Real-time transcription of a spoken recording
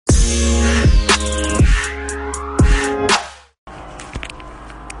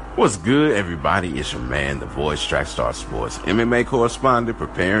What's good, everybody? It's your man, the Voice, Trackstar Sports MMA correspondent,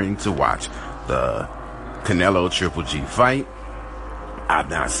 preparing to watch the Canelo Triple G fight.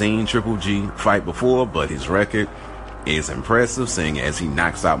 I've not seen Triple G fight before, but his record is impressive, seeing as he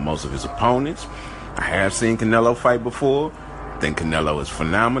knocks out most of his opponents. I have seen Canelo fight before. I think Canelo is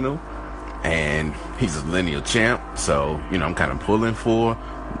phenomenal, and he's a lineal champ, so, I'm kind of pulling for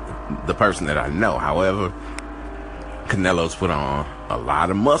the person that I know. However, Canelo's put on a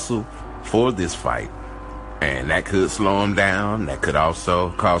lot of muscle for this fight, and that could slow him down. That could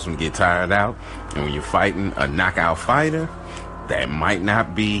also cause him to get tired out. And when you're fighting a knockout fighter, that might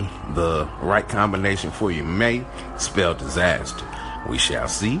not be the right combination for you. May spell disaster. We shall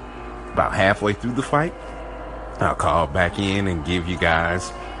see. About halfway through the fight, I'll call back in and give you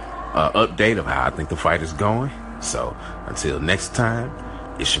guys an update of how I think the fight is going. So until next time,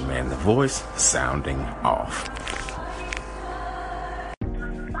 it's your man, The Voice, sounding off.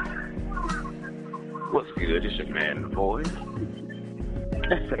 What's good? It's your man, The Voice.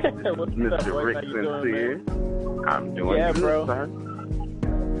 Mr. Rick Sincere. I'm doing good, bro. Sir.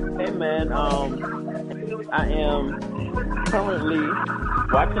 Hey, man. I am currently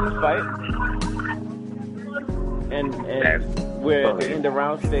watching the fight, and we're at the end of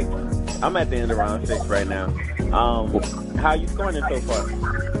round 6. I'm at the end of round 6 right now. How you scoring it so far?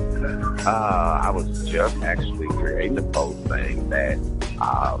 I was just actually creating a post saying that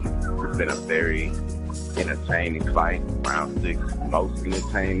it's been a very entertaining fight. Round 6, most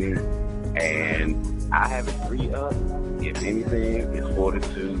entertaining, and I have it 3-up. If anything, it's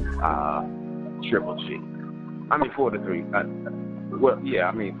 4-2 Triple G. I mean 4-3.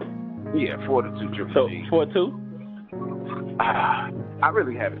 4-2 Triple G. So 4-2. I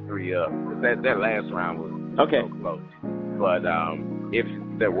really have it 3-up. That last round was okay. So close. But if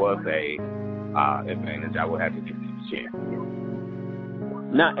there was a advantage, I would have to give it to the champ.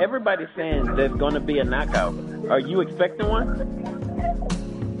 Now everybody's saying there's going to be a knockout. Are you expecting one?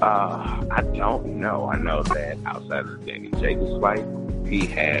 I don't know. I know that outside of the Danny Jacobs fight, he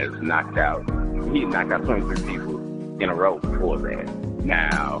knocked out 23 people in a row before that.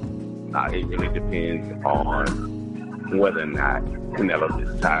 Now, it really depends on whether or not Canelo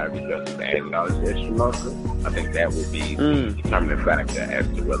is tired because he's adding all this extra muscle. I think that would be the determining factor as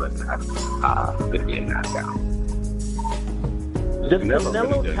to whether or not there'll be a knockout. Does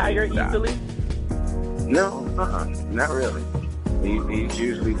Canelo tire easily? No, not really. He's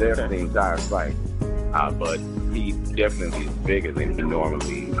usually there for the entire fight, but he definitely is bigger than he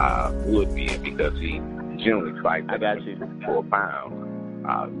normally would be because he generally fights at 4 pounds.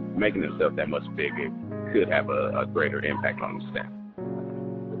 Making himself that much bigger could have a greater impact on his stamina.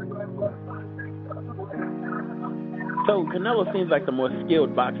 So Canelo seems like the more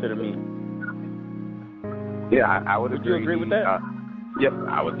skilled boxer to me. Yeah, I would agree. Would you agree with that? Yep,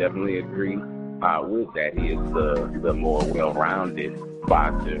 I would definitely agree with that. He is the more well-rounded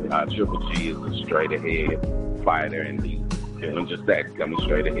boxer. Triple G is a straight-ahead fighter, and he's doing just that, coming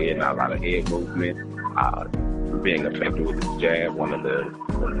straight ahead, not a lot of head movement, being effective with his jab, one of the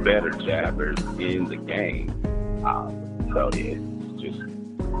better jabbers in the game. So, yeah, it's just,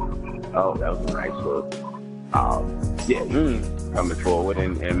 that was a nice look. Coming forward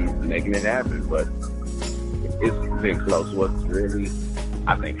and making it happen, but it's been close. What's really,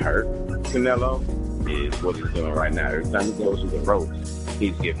 I think, hurt Canelo is what he's doing right now. Every time he goes to the ropes,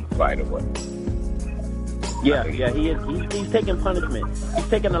 he's giving the fight away. Yeah, he is. He's taking punishment. He's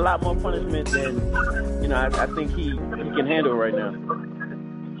taking a lot more punishment than, I think he can handle right now.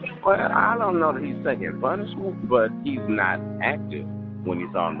 Well, I don't know that he's taking punishment, but he's not active when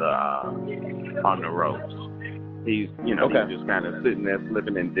he's on the ropes. He's, he's just kind of sitting there,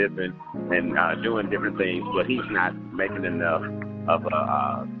 slipping and dipping and doing different things, but he's not making enough of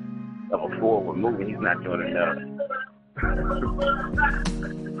a forward movement. He's not doing enough.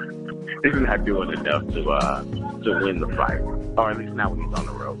 He's not doing enough to win the fight, or at least not when he's on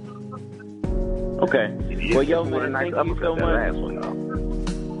the ropes. Okay. Well, yo, man, thank you so much.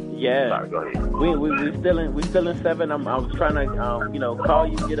 Yeah. Sorry, go ahead. We still in 7. I was trying to call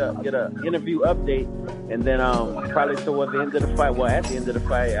you, get a interview update, and then probably towards the end of the fight. Well, at the end of the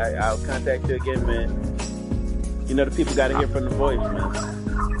fight, I'll contact you again, man. The people got to hear from the voice, man.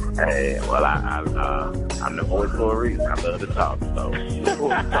 Hey, well, I'm the voice for a reason. I love to talk, so in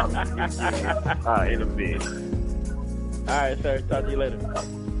a bit. All right, sir. Talk to you later.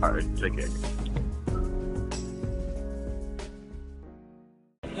 All right, take care.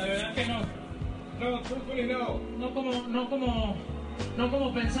 La verdad que no, no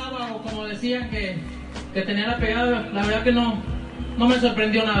como pensaba o como decían que tenía la pegada. La verdad que no me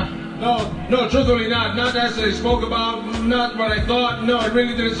sorprendió nada. No, truthfully not. Not as they spoke about, not what I thought. No, it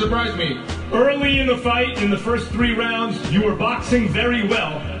really didn't surprise me. Early in the fight, in the first 3 rounds, you were boxing very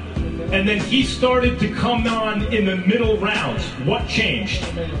well. And then he started to come on in the middle rounds. What changed?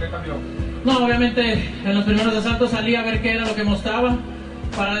 No, obviamente en los primeros asaltos salí a ver qué era lo que mostraba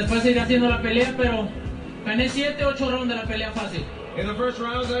para después ir haciendo la pelea, pero gané 7, 8 rounds de la pelea fácil. In the first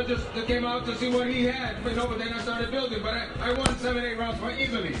rounds, I just came out to see what he had. But then I started building. But I won 7, 8 rounds quite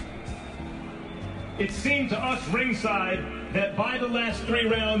easily. It seemed to us ringside that by the last 3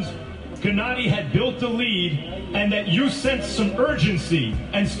 rounds, Gennady had built the lead and that you sensed some urgency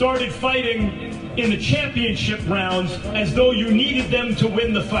and started fighting in the championship rounds as though you needed them to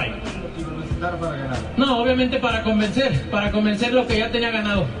win the fight. No, obviamente para convencer lo que ya tenía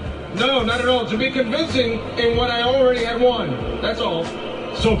ganado. No, not at all. To be convincing in what I already had won. That's all.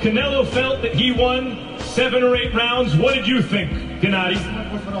 So Canelo felt that he won 7 or 8 rounds. What did you think, Gennady?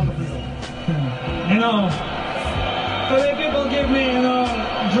 Today people give me,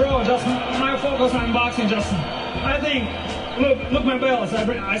 draw, just my focus on boxing, just, I think, look my belts,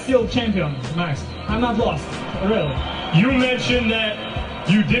 I still champion, Max. I'm not lost, really. You mentioned that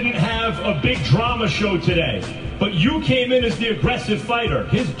you didn't have a big drama show today, but you came in as the aggressive fighter.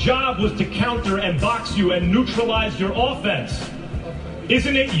 His job was to counter and box you and neutralize your offense.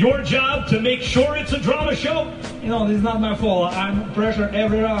 Isn't it your job to make sure it's a drama show? This is not my fault. I'm pressure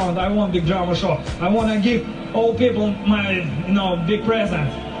every round. I want big drama show. I want to give all people my, big present.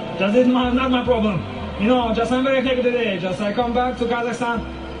 That is not my problem. Just I'm very happy today. Just I come back to Kazakhstan,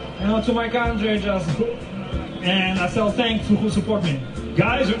 to my country, and I say thanks to who support me.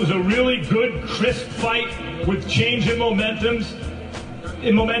 Guys, it was a really good, crisp fight with change in momentum.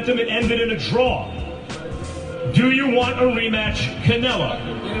 It ended in a draw. Do you want a rematch, Canelo?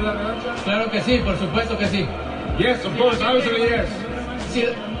 Claro que sí, por supuesto que sí. Yes, of course, obviously yes.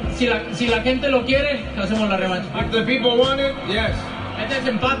 Si la gente lo quiere, hacemos la revancha. If the people want it, yes. Este es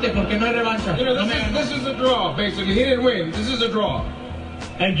empate porque no hay revancha. This is a draw, basically. He didn't win. This is a draw.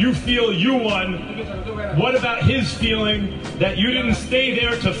 And you feel you won. What about his feeling that you didn't stay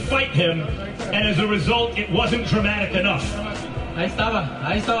there to fight him, and as a result, it wasn't dramatic enough? Ahí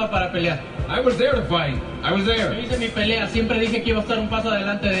estaba para pelear. I was there to fight. I was there. Yo hice mi pelea, siempre dije que iba a estar un paso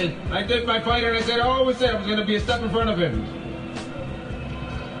adelante de él. I did my fight and I always said I was going to be a step in front of him.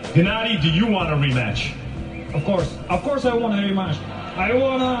 Gennady, do you want a rematch? Of course I want a rematch. I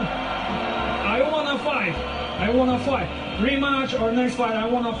wanna fight. Rematch or next fight, I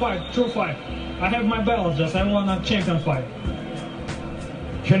wanna fight. True fight. I have my belt, I want a champion fight.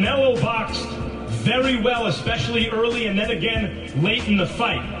 Canelo boxed very well, especially early and then again late in the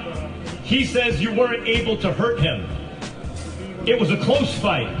fight. He says you weren't able to hurt him. It was a close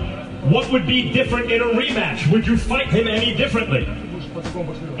fight. What would be different in a rematch? Would you fight him any differently? I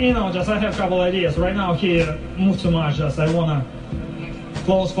have a couple ideas. Right now he moves too much. I want a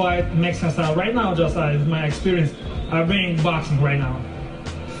close fight, Mexican style. Right now, my experience, I bring boxing right now.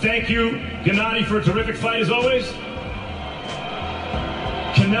 Thank you, Gennady, for a terrific fight as always.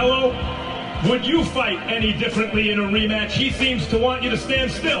 Canelo, would you fight any differently in a rematch? He seems to want you to stand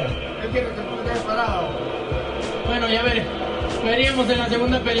still. Bueno, ya veríamos en la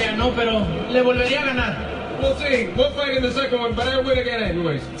segunda pelea, ¿no? Pero le volvería a ganar. We'll see. We'll fight in the second one, but I'll win again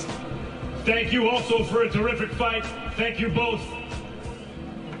anyways. Thank you also for a terrific fight. Thank you both.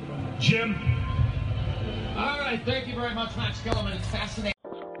 Jim. All right, thank you very much, Max Kellerman. It's fascinating.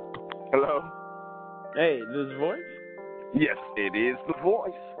 Hello. Hey, this is Voice? Yes, it is the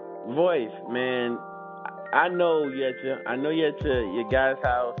Voice. Voice, man. I know you're at your guy's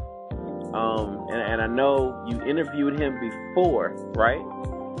house. And I know you interviewed him before, right?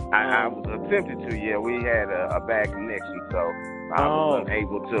 I was attempted to, yeah. We had a bad connection, so I was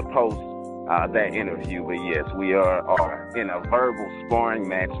unable to post that interview. But yes, we are in a verbal sparring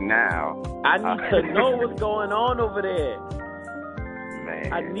match now. I need to know what's going on over there.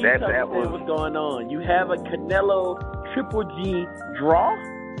 Man, I need to understand what's going on. You have a Canelo Triple G draw?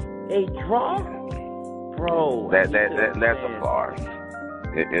 A draw? Bro, that's a farce.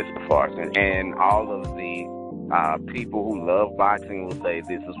 It's a farce. And all of the people who love boxing will say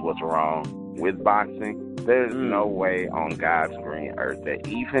this is what's wrong with boxing. There's no way on God's green earth that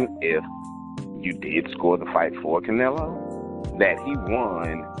even if you did score the fight for Canelo, that he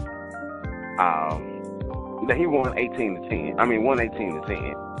won 18-10. I mean,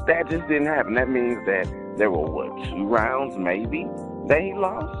 118-10. That just didn't happen. That means that there were, 2 rounds maybe that he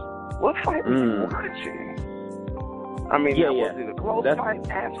lost? What fight was you watching? I mean, was it a close fight?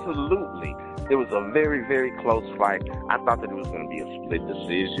 Absolutely. It was a very, very close fight. I thought that it was going to be a split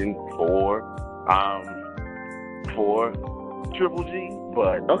decision for Triple G,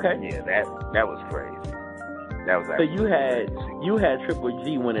 but yeah, that was crazy. That was so you had Triple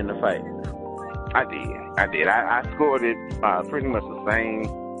G winning the fight. I did. I scored it pretty much the same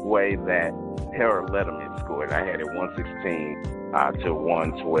way that Harold Letterman scored. I had it 116 to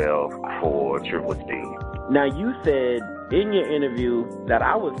 112 for Triple G. Now you said in your interview that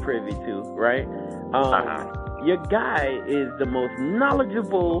I was privy to, right? Your guy is the most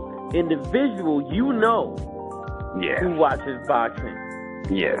knowledgeable individual you know who watches boxing.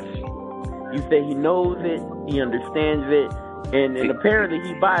 Yes. You say he knows it, he understands it, and apparently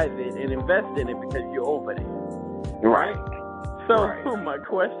he buys it and invests in it because you're over there. Right. So my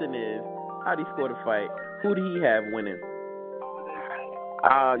question is, how did he score the fight? Who do he have winning?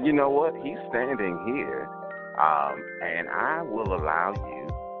 You know what? He's standing here, and I will allow you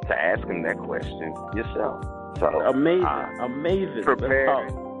to ask him that question yourself. So amazing. Prepare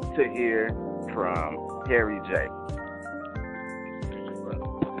to hear from Harry J.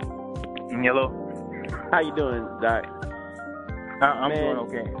 Hello. How you doing, Doc? I'm doing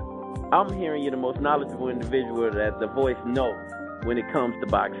okay. I'm hearing you're the most knowledgeable individual that The Voice knows when it comes to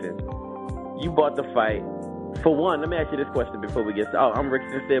boxing. You bought the fight. For one, let me ask you this question before we get started. I'm Rick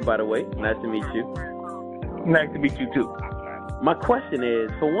Sincere, by the way. Nice to meet you. Nice to meet you, too. My question is,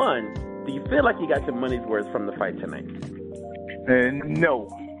 for one, do you feel like you got your money's worth from the fight tonight? No.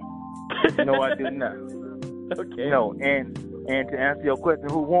 No, I did not. Okay. No, and to answer your question,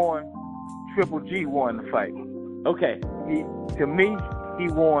 who won? Triple G won the fight. Okay. To me, he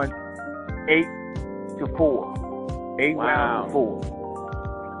won 8-4. 8 rounds to 4.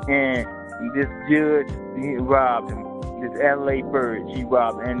 And this judge, he robbed him. This LA Bird, she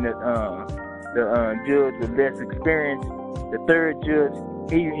robbed him. And the judge with less experience, the third judge,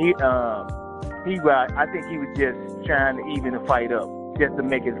 he robbed. I think he was just trying to even the fight up, just to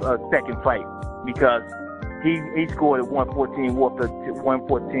make it a second fight, because he scored at 114,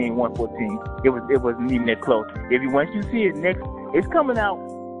 114. It wasn't even that close. Once you see it it's coming out.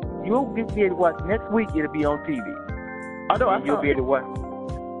 You'll be able to watch next week. It'll be on TV. You'll be able to watch.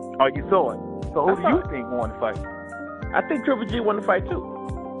 Oh, you saw it. So who do you think won the fight? I think Triple G won the fight too.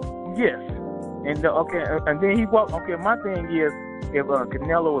 Yes. And and then he walked. Okay, my thing is, if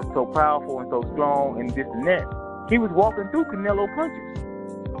Canelo was so powerful and so strong and this and that, he was walking through Canelo punches.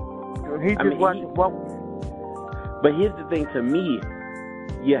 So he just walked. But here's the thing, to me,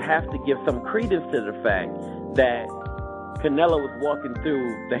 you have to give some credence to the fact that Canelo was walking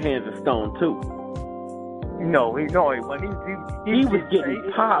through the hands of stone too. No, he was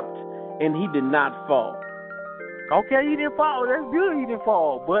getting popped, and he did not fall. Okay, he didn't fall. That's good. He didn't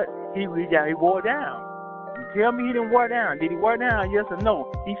fall, but he wore down. You tell me he didn't wear down. Did he wear down? Yes or no?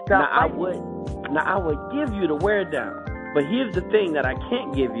 He stopped fighting. I would give you the wear down, but here's the thing that I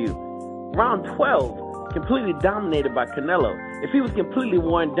can't give you. Round 12. Completely dominated by Canelo. If he was completely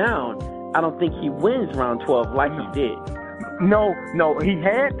worn down, I don't think he wins round 12 like he did. No, he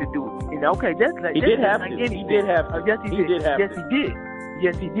had to do it. Okay, that's like he did have to. Yes, he did.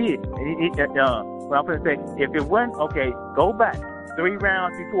 Yes, he did. And what I'm gonna say, if it wasn't go back 3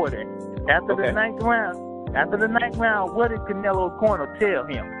 rounds before that. After the ninth round, what did Canelo's corner tell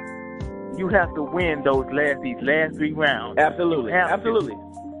him? You have to win these last 3 rounds. Absolutely.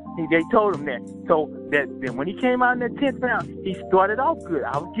 They told him that. So that when he came out in the 10th round, he started off good.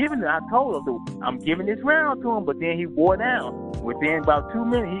 I told him, I'm giving this round to him, but then he wore down. Within about 2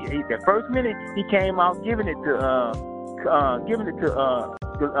 minutes, the first minute he came out giving it to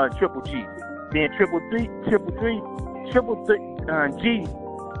Triple G. Then Triple G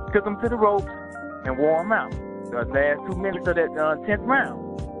took him to the ropes and wore him out. The last 2 minutes of that 10th round.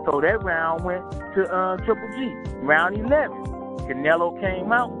 So that round went to Triple G. Round 11. Canelo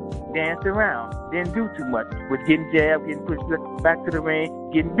came out, danced around, didn't do too much. Was getting jabbed, getting pushed back to the ring,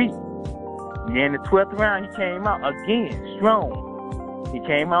 getting beat. And then the 12th round, he came out again, strong. He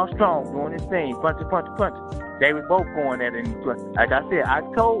came out strong, doing his thing, punch. They was both going at it. Like I said, I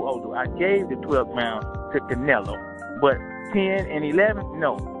gave the 12th round to Canelo. But 10 and 11,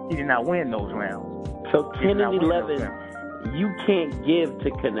 no, he did not win those rounds. So 10 and 11, you can't give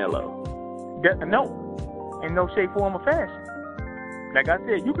to Canelo? No, in no shape, form, or fashion. Like I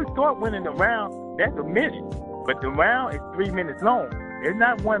said, you can start winning the round, that's a minute. But the round is 3 minutes long. It's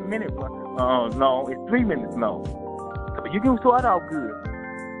not 1 minute long, it's 3 minutes long. So you can start out good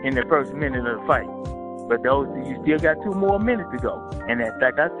in the first minute of the fight. But you still got 2 more minutes to go. And that's,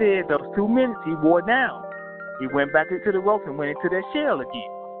 like I said, those 2 minutes, he wore down. He went back into the ropes and went into that shell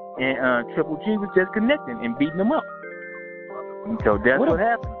again. And Triple G was just connecting and beating him up. And so that's what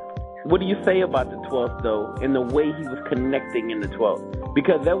happened. What do you say about the 12th, though, and the way he was connecting in the 12th?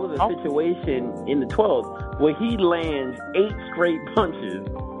 Because there was a situation in the 12th where he lands 8 straight punches.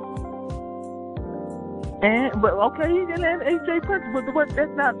 But okay, he didn't land 8 straight punches, but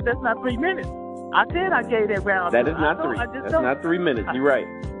that's not 3 minutes. I said I gave that round. That is not 3. That's not 3 minutes. You're right.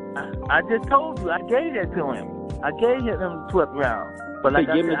 I just told you I gave that to him. I gave him the 12th round. But like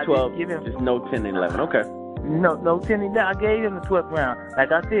so give him the 12. Just no 10 and 11. Okay. No 10 and 11. I gave him the 12th round.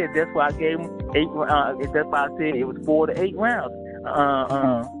 Like I said, that's why I gave him 8. That's why I said it was 4 to 8 rounds.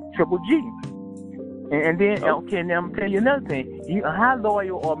 Triple G. And then okay, now I'm telling you another thing. How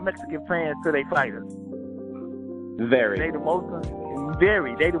loyal are Mexican fans to their fighters? Very. They the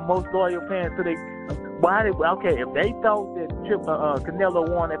most loyal fans to their. Why did if they thought that Canelo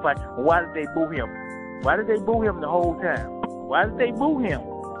won that fight, why did they boo him? Why did they boo him the whole time? Why did they boo him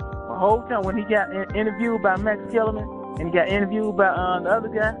the whole time when he got interviewed by Max Kellerman and he got interviewed by the other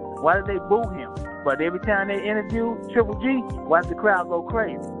guy? Why did they boo him? But every time they interviewed Triple G, why did the crowd go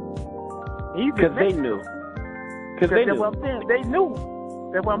crazy? Because they knew. That's what I'm saying. They knew.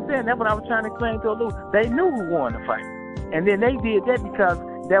 That's what I'm saying. That's what I was trying to explain to Lou. They knew who won the fight, and then they did that because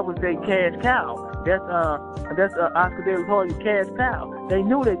that was their cash cow. That's Oscar De La Hoya's cash cow. They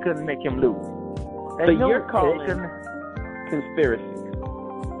knew they couldn't make him lose. So you're calling conspiracy?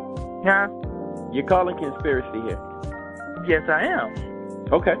 Huh? You're calling conspiracy here? Yes, I am.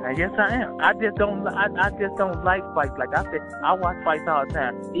 Okay. Yes, I am. I just don't like fights. Like I said, I watch fights all the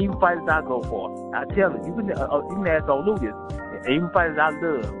time. Even fighters I go for. I tell you, you can ask old Lou this. Even fighters I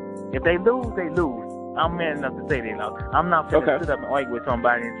love. If they lose, they lose. I'm man enough to say they lost. I'm not going to sit up and argue with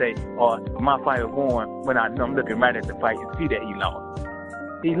somebody and say, my fighter won when I'm looking right at the fight and see that he lost.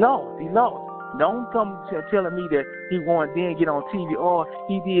 He lost. Don't come telling me that he won, then get on TV,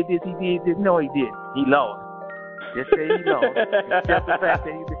 he did this. No, he didn't. He lost. Just say he lost.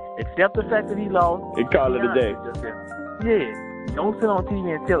 Accept the fact that he lost. And call it a day. Yeah. Don't sit on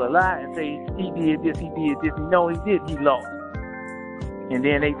TV and tell a lie and say he did this. No, he did. He lost. And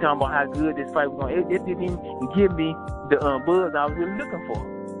then they talking about how good this fight was going. It didn't even give me the buzz I was really looking for.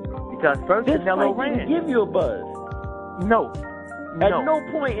 Because first this Canelo fight didn't ran. give you a buzz. No. At no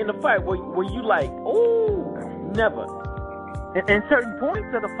point in the fight were you like, ooh, never. In certain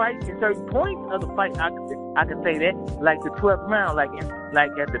points of the fight, I can say that, like the 12th round, like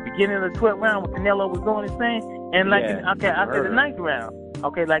at the beginning of the 12th round when Canelo was doing his thing, and I said the 9th round.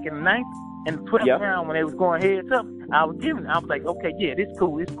 Okay, like in the 9th and the 12th round when they was going heads up, I was like, okay, yeah, this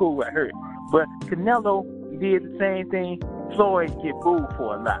cool right here. But Canelo did the same thing. Floyd get booed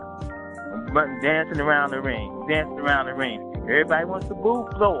for a lot. Dancing around the ring. Everybody wants to boo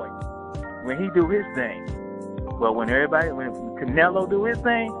Floyd when he do his thing. But when Canelo do his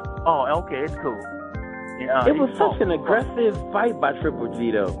thing, okay, it's cool. It was such an aggressive fight by Triple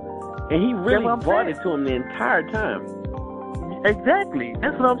G, though. And he really brought it to him the entire time. Exactly.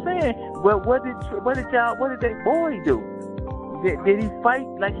 That's what I'm saying. But what did that boy do? Did he fight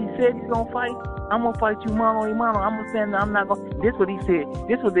like he said he's gonna fight? I'm gonna fight you mano a mano. I'm gonna stand. I'm not gonna. This what he said.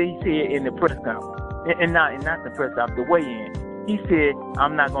 This what he said in the press conference, and not the press conference, the weigh-in. He said,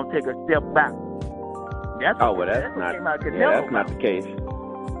 "I'm not gonna take a step back." That's not the case.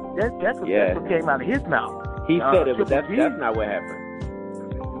 That's what came out of his mouth. He said it, but that's not what happened.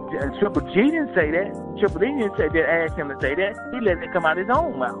 Triple G didn't say that. Triple G didn't say that. Asked him to say that. He let it come out of his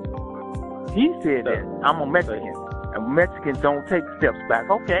own mouth. He said that I'm a Mexican. And Mexicans don't take steps back.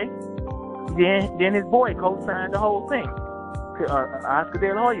 Okay. Then his boy co-signed the whole thing. Oscar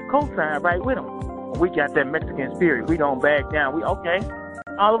De La Hoya co-signed right with him. We got that Mexican spirit. We don't back down.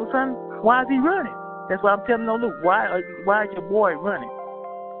 All of a sudden, why is he running? That's why I'm telling you, Luke. Why is your boy running?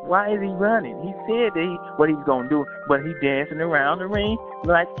 Why is he running? He said that what he was gonna do, but he dancing around the ring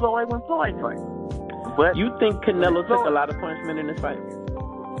like Floyd when Floyd fight. But you think Canelo took a lot of punishment in this fight?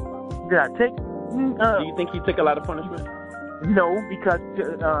 Did I take? Do you think he took a lot of punishment? No, because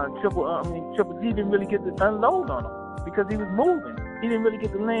Triple G didn't really get to unload on him because he was moving. He didn't really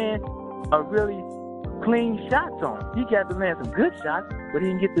get to land a really clean shots on him. He got to land some good shots, but he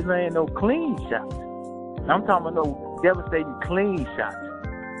didn't get to land no clean shots. I'm talking about no devastating clean shots.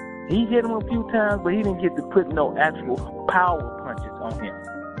 He hit him a few times, but he didn't get to put no actual power punches on him.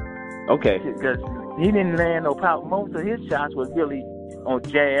 Okay. Because he didn't land no power. Most of his shots was really on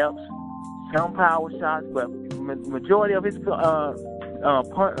jabs, some power shots, but majority of his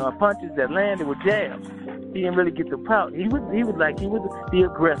punches that landed were jabs. He didn't really get the power. He was the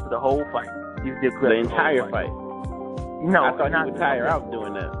aggressor the whole fight. He was the aggressor the entire fight. No, I thought he would tire out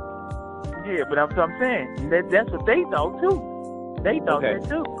doing that. Yeah, but that's what I'm saying. That's what they thought too. They thought that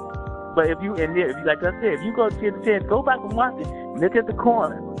too. But if you like I said, if you go to the chance, go back and watch it. Look at the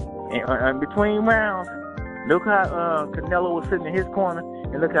corner. And between rounds, look how Canelo was sitting in his corner,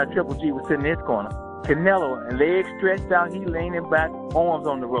 and look how Triple G was sitting in his corner. Canelo, and legs stretched out, he leaning back, arms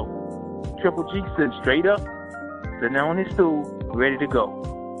on the rope. Triple G sitting straight up, sitting on his stool, ready to go.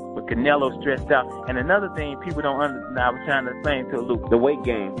 But Canelo stressed out. And another thing people don't understand, I was trying to explain to Luke. The weight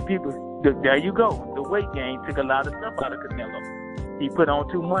gain. There you go. The weight gain took a lot of stuff out of Canelo. He put on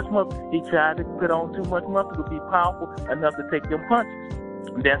too much muscle. He tried to put on too much muscle to be powerful enough to take them punches.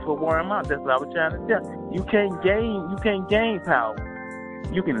 And that's what wore him out. That's what I was trying to tell. You can't gain power.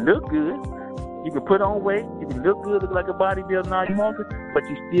 You can look good. You can put on weight. You can look good, look like a bodybuilder and all you want to, but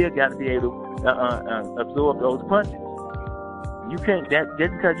you still got to be able to absorb those punches. You can't,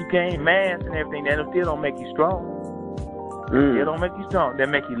 just because you gain mass and everything, that still don't make you strong. It don't make you strong. That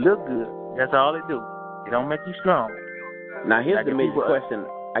make you look good. That's all it do. It don't make you strong. Now here's the major question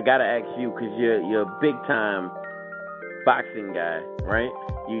I gotta ask you, because you're a big time boxing guy, right?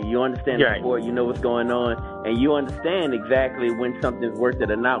 You understand the sport, you know what's going on, and you understand exactly when something's worth it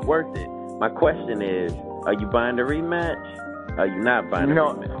or not worth it. My question is, are you buying the rematch? Are you not buying the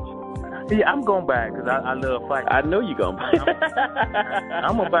rematch? Yeah, I'm going to buy it because I love fighting. I know you're going to buy it.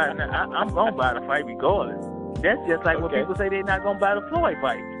 I'm going to buy the fight regardless. That's just like when people say they're not going to buy the Floyd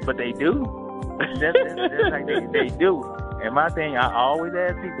fight, but they do. That's like they do. And my thing, I always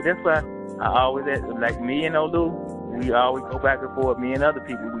ask people, that's why I always ask, like me and Olu, we always go back and forth, me and other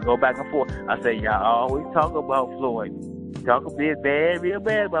people, we go back and forth. I say, y'all always talk about Floyd. Talk a bit bad, real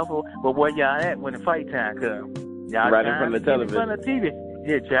bad about Floyd, but where y'all at when the fight time comes? Y'all right in front of the television. In front of TV.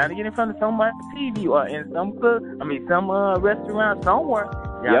 Yeah, trying to get in front of somebody's TV or in some restaurant somewhere.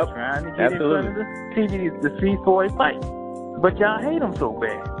 Y'all trying to get in front of the TV to see Floyd fight. But y'all hate him so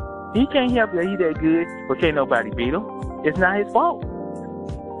bad. He can't help that he that good, but can't nobody beat him. It's not his fault.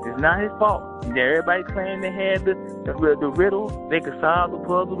 It's not his fault. Everybody claimed they had the riddle. They could solve the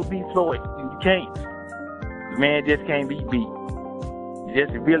puzzle to beat Floyd. You can't. The man just can't be beat.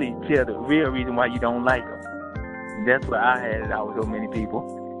 Just to really tell the real reason why you don't like him. That's what I had it out with so many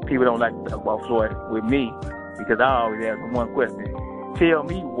people. People don't like to talk about Floyd with me because I always ask them one question. Tell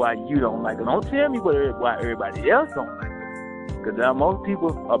me why you don't like him. Don't tell me why everybody else don't like him. Because most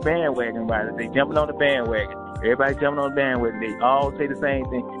people are bandwagon riders. They jumping on the bandwagon. Everybody jumping on the bandwagon. They all say the same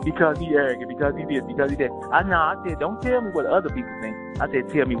thing. Because he arrogant, because he this, because he that. I said, don't tell me what other people think. I said,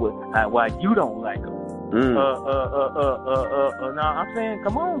 tell me why you don't like him. No, I'm saying,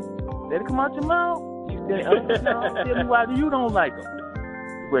 come on. Let it come out your mouth. You say, tell me why you don't like him.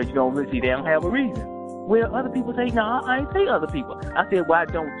 Well, you don't really see, they don't have a reason. Well, other people say, no, I ain't say other people. I said, why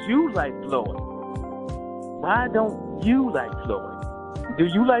don't you like Floyd? Why don't you like Floyd? Do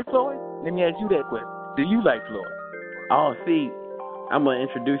you like Floyd? Let me ask you that question. Do you like Floyd? Oh, see, I'm going to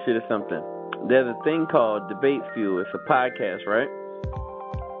introduce you to something. There's a thing called Debate Fuel. It's a podcast, right?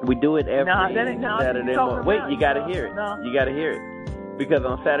 We do it every Saturday morning. Wait, you got to hear it. No. You got to hear it. Because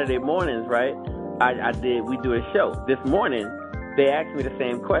on Saturday mornings, right, we do a show. This morning, they asked me the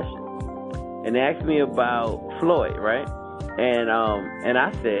same question. And they asked me about Floyd, right? And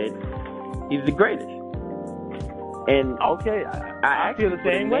I said, he's the greatest. And okay, I asked people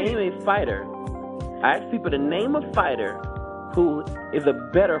to name a fighter. I asked people to name a fighter who is a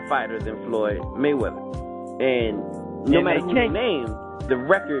better fighter than Floyd Mayweather. And no matter who you name, the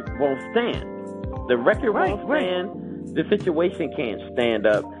record won't stand. The record won't stand. The situation can't stand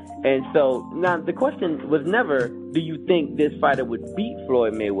up. And so, now, the question was never, do you think this fighter would beat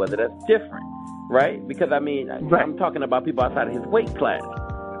Floyd Mayweather? That's different, right? Because, I mean, I'm talking about people outside of his weight class.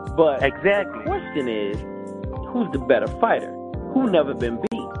 But the question is, who's the better fighter? Who never been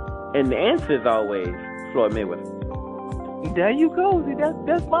beat? And the answer is always Floyd Mayweather. There you go. See,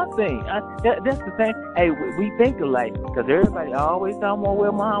 that's my thing. That's the thing. Hey, we think alike because everybody always talking about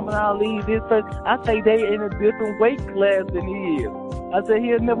where Muhammad Ali this person. I say they in a different weight class than he is. I say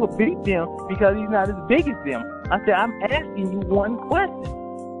he'll never beat them because he's not as big as them. I said I'm asking you one question: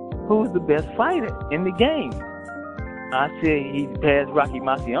 who's the best fighter in the game? I said he passed Rocky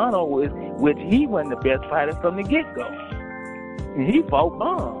Marciano, which he wasn't the best fighter from the get-go. He fought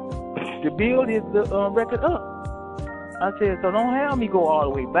bomb to build his record up. I said, so don't have me go all the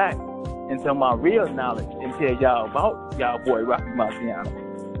way back into my real knowledge and tell y'all about y'all boy Rocky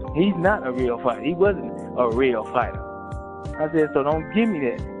Marciano. He's not a real fighter. He wasn't a real fighter. I said, so don't give me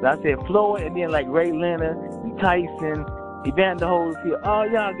that. But I said, Floyd, and then like Ray Leonard and Tyson, Evander Holyfield, all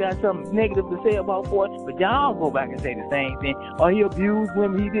y'all got something negative to say about Floyd, but y'all go back and say the same thing. Oh, he abused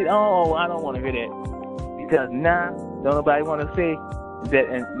women, he did. Oh, I don't want to hear that. Because now, don't nobody want to say that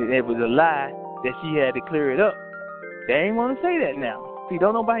it was a lie that she had to clear it up. They ain't want to say that now. See,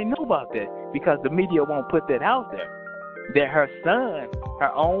 don't nobody know about that because the media won't put that out there. that her son,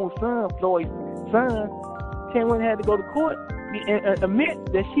 her own son, Floyd's son, came and had to go to court and admit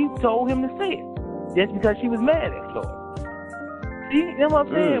that she told him to say it just because she was mad at Floyd. See, you know what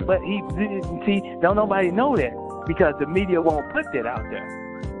I'm saying? But don't nobody know that because the media won't put that out there.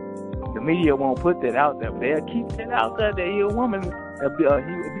 The media won't put that out there. They'll keep that out there that he a woman, he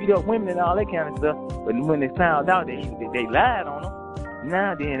beat up women and all that kind of stuff. But when they found out that they lied on him,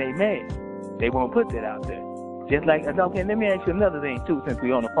 now then they mad. They won't put that out there. Just like, okay, let me ask you another thing too since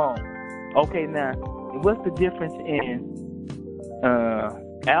we're on the phone. Okay, now, what's the difference in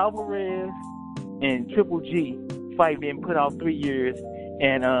Alvarez and Triple G fight being put off 3 years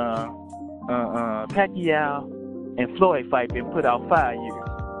and Pacquiao and Floyd fight being put off 5 years?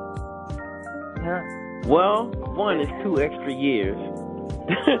 Huh? Well, one is 2 extra years.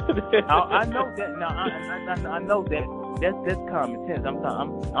 I know that. No, I know that. That's common sense. I'm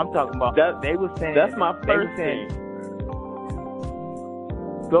talking about. They were saying. That's my first thing.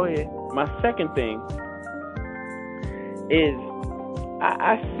 Go ahead. My second thing is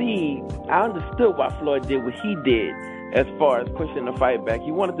I understood why Floyd did what he did as far as pushing the fight back.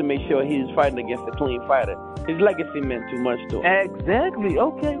 He wanted to make sure he was fighting against a clean fighter. His legacy meant too much to him. Exactly.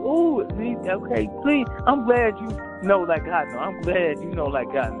 Okay. Ooh. Okay. Please. I'm glad you know like I know. I'm glad you know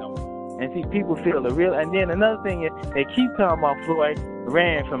like I know. And see, people feel the real. And then another thing is, they keep talking about Floyd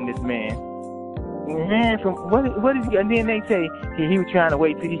ran from this man. Ran from what is he? And then they say he was trying to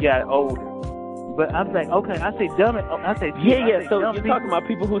wait till he got older. But I'm like, okay, I say dumb it. I say yeah. So you're talking about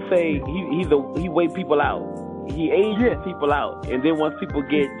people who say he wait people out. He ages people out, and then once people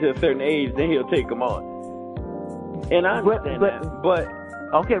get to a certain age, then he'll take them on. And I understand that. But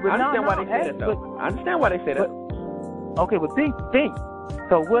okay, but I understand why they say that though. I understand why they say that. Okay, but think.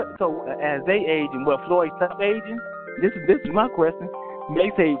 So what? So as they age and what Floyd stop aging? This is my question. They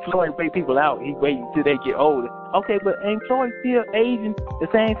say Floyd wait people out. He wait until they get older. Okay, but ain't Floyd still aging the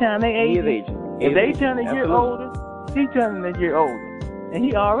same time they aging? He is aging. If they turn a year older, he turning a year older, and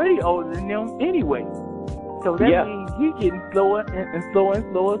he already older than them anyway. So that means he getting slower and slower and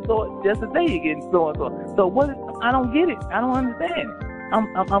slower. So just as they getting slower and slower. So what? I don't get it. I don't understand it. I'm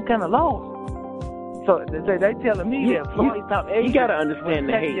kind of lost. So they telling me that Floyd stopped aging. You gotta understand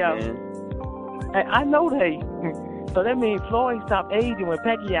the hate, man. I know the hate. So that means Floyd stopped aging when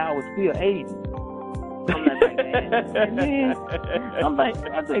Pacquiao was still aging. I'm like, man. And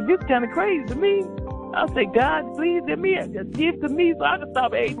then I say, this kind of crazy to me. I say, God, please give to me so I can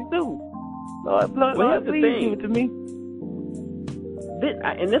stop aging too. Lord, please give it to me.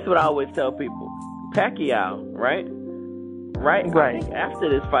 And this is what I always tell people. Pacquiao, right? I think after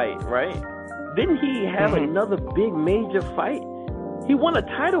this fight, right? Didn't he have another big major fight? He won a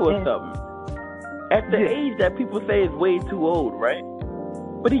title or something. At the age that people say is way too old, right?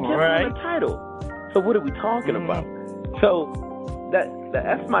 But he just won a title. So what are we talking about? So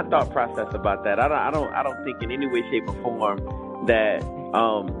that's my thought process about that. I don't think in any way, shape, or form that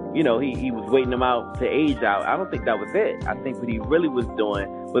he was waiting him out to age out. I don't think that was it. I think what he really was doing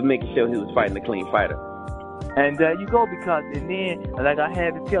was making sure he was fighting a clean fighter. And there you go, because and then like I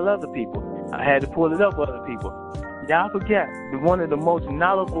had to tell other people, I had to pull it up for other people. Y'all forget one of the most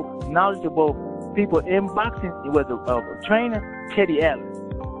knowledgeable people in boxing, it was a trainer, Teddy Atlas.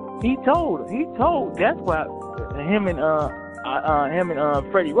 He told. That's why him and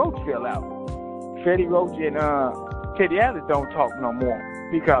Freddie Roach fell out. Freddie Roach and Teddy Atlas don't talk no more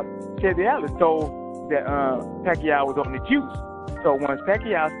because Teddy Atlas told that Pacquiao was on the juice. So once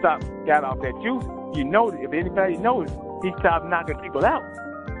Pacquiao got off that juice, you know, if anybody knows, he stopped knocking people out.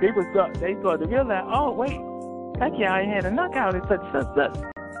 People started to realize, oh wait, Pacquiao ain't had a knockout and such.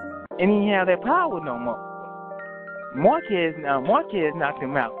 And he didn't have that power no more. Marquez knocked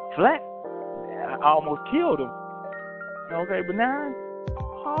him out flat. Almost killed him. Okay, but now,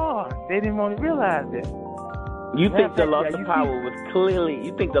 they didn't want to realize that. You think the loss of power was clearly,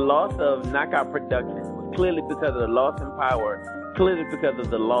 you think the loss of knockout production was clearly because of the loss in power, clearly because of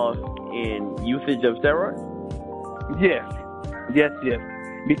the loss in usage of steroids? Yes.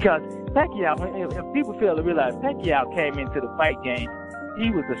 Because Pacquiao, if people fail to realize, Pacquiao came into the fight game, he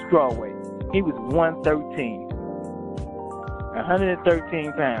was a strawweight. He was 113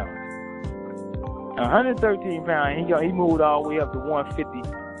 pounds. 113 pounds, he moved all the way up to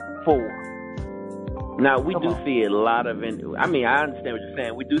 154. Now, we do see a lot of, I understand what you're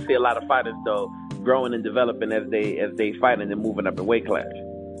saying. We do see a lot of fighters, though, growing and developing as they fight and then moving up in weight class.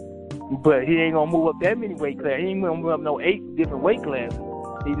 But he ain't going to move up that many weight classes. He ain't going to move up no 8 different weight classes.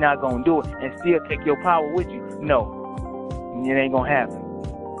 He's not going to do it and still take your power with you. No. It ain't going to happen.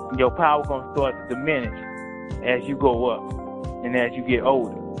 Your power going to start to diminish as you go up and as you get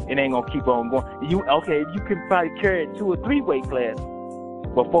older. it ain't gonna keep on going. You can probably carry 2 or 3 weight classes,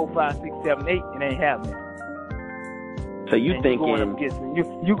 but 4, 5, 6, 7, 8, it ain't happening. So you and thinking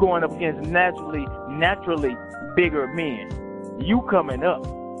you going up against naturally bigger men. You coming up.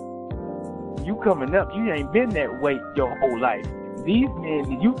 You ain't been that weight your whole life. These men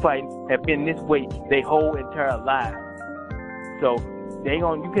that you fight have been this weight their whole entire lives. So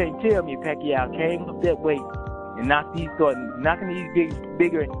you can't tell me Pacquiao came up that weight and knocking these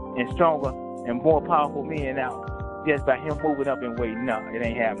bigger and stronger and more powerful men out just by him moving up in weight. No, it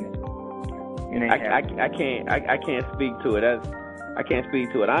ain't happening. I can't speak to it. I can't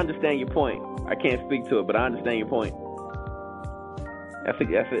speak to it. I understand your point. I can't speak to it, but I understand your point. That's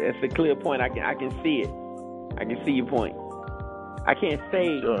a clear point. I can see it. I can see your point. I can't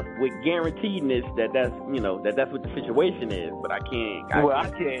say with guaranteedness that's what the situation is, but I can. I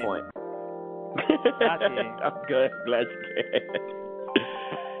can. Point. I can. I'm good. Glad you can.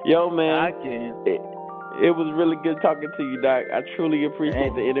 Yo, man. I can. It was really good talking to you, Doc. I truly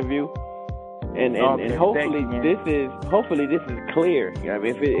appreciate the interview. And hopefully this is clear. I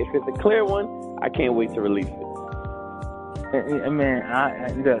mean, if it's a clear one, I can't wait to release it. Man,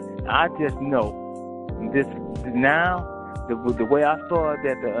 I just know this now. The way I saw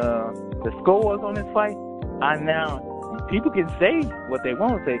that the scores on this fight, people can say what they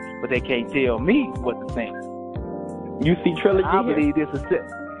want to say, but they can't tell me what to think. You see Trilogy? I believe this is set.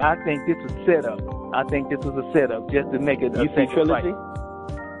 I think this was set up. I think this was a setup just to make it. You see Trilogy?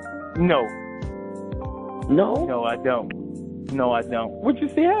 Fight. No. No? No, I don't. No, I don't. What you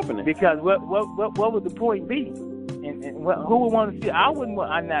see happening? Because what would the point be? And who would want to see? I wouldn't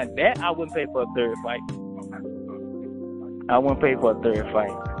pay for a third fight. I wouldn't pay for a third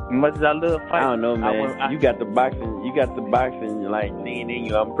fight. As much as I love fighting, I don't know, man. You got the boxing like lean in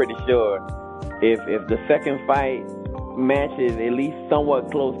you. I'm pretty sure if the second fight matches at least somewhat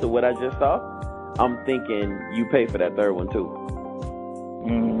close to what I just saw, I'm thinking you pay for that third one too.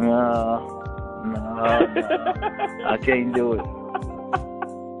 No. I can't do it.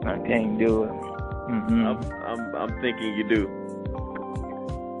 I can't do it. I'm thinking you do.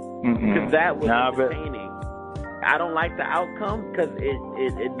 Because that was entertaining. I don't like the outcome because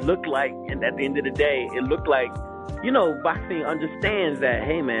it looked like, and at the end of the day, it looked like, boxing understands that,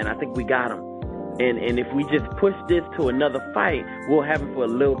 hey man, I think we got him. And if we just push this to another fight, we'll have it for a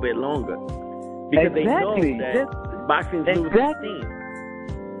little bit longer. Because they know that boxing's losing steam.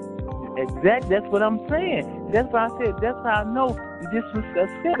 Exactly. That's what I'm saying. That's why I said, that's how I know this was a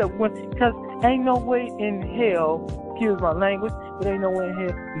setup. Because ain't no way in hell, excuse my language, but ain't no way in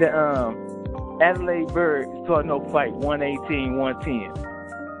hell that Adelaide Bird saw no fight 118, 110.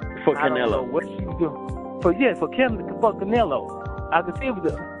 For Canelo. I don't know what she do. For Canelo. I could see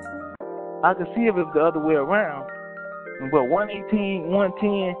if it was the other way around. But 118,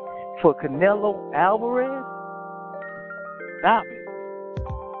 110 for Canelo Alvarez? Stop it.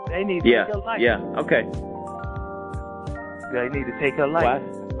 They need to take her life. Yeah, okay. They need to take her life.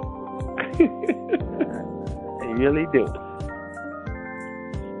 They really do.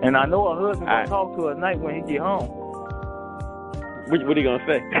 And I know her husband gonna talk to her at night when he get home. What are you gonna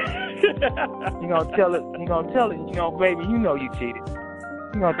say? You gonna tell it, baby, you know you cheated.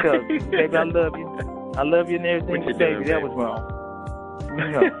 You gonna tell her, baby, I love you. I love you and everything, but baby, that was wrong.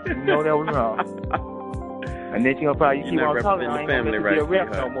 You know that was wrong. And then she gonna probably keep on talking. I ain't gonna let you be a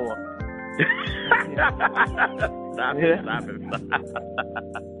rep no more. Stop it.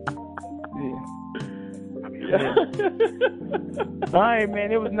 All right,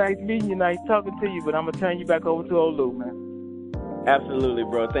 man. It was nice meeting you, nice talking to you. But I'm gonna turn you back over to old Lou, man. Absolutely,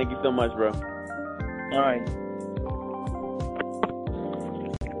 bro. Thank you so much, bro. All right.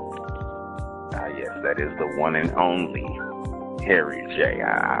 Yes, that is the one and only Harry J.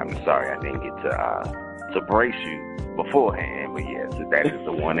 I'm sorry I didn't get to brace you beforehand, but yes, that is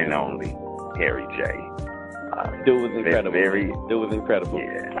the one and only Harry J. Dude was incredible. Dude was incredible.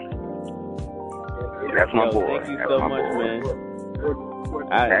 Yeah. That's my boy. Thank you so much, man.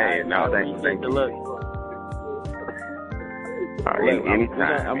 Thank you.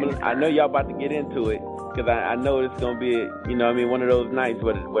 Anytime. I know y'all about to get into it because I know it's gonna be, one of those nights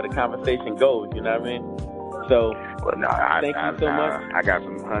where the conversation goes. You know what I mean? So, thank you so much. I got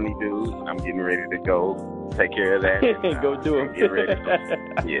some honeydews, and I'm getting ready to go take care of that. And, go do it. Get ready.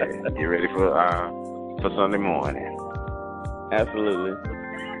 Get ready for Sunday morning. Absolutely.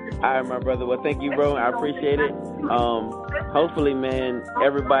 All right, my brother. Well, thank you, bro. I appreciate it. hopefully, man,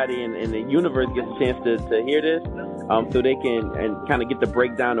 everybody in the universe gets a chance to hear this, so they can and kind of get the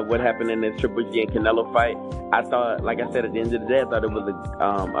breakdown of what happened in this Triple G and Canelo fight. I thought, like I said, at the end of the day, I thought it was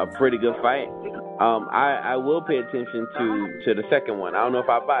a pretty good fight. I will pay attention to the second one. I don't know if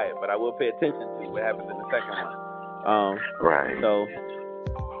I buy it, but I will pay attention to what happens in the second one. Right. So,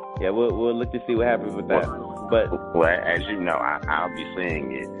 yeah, we'll look to see what happens with that. Well, as you know, I'll be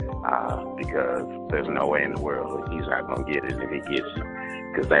seeing it because there's no way in the world he's not going to get it if he gets it.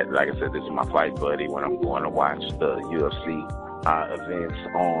 Because, like I said, this is my fight buddy when I'm going to watch the UFC events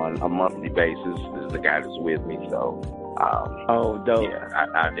on a monthly basis. This is the guy that's with me, so... dope. Yeah,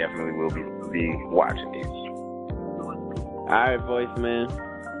 I definitely will be watching this. All right, voice man.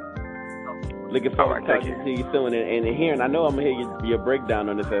 Looking forward to talking to you soon and hearing. I know I'm gonna hear your breakdown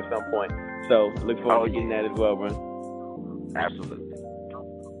on this at some point. So look forward to getting that as well, bro. Absolutely.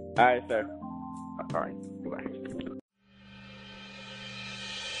 All right, sir. All right. Goodbye.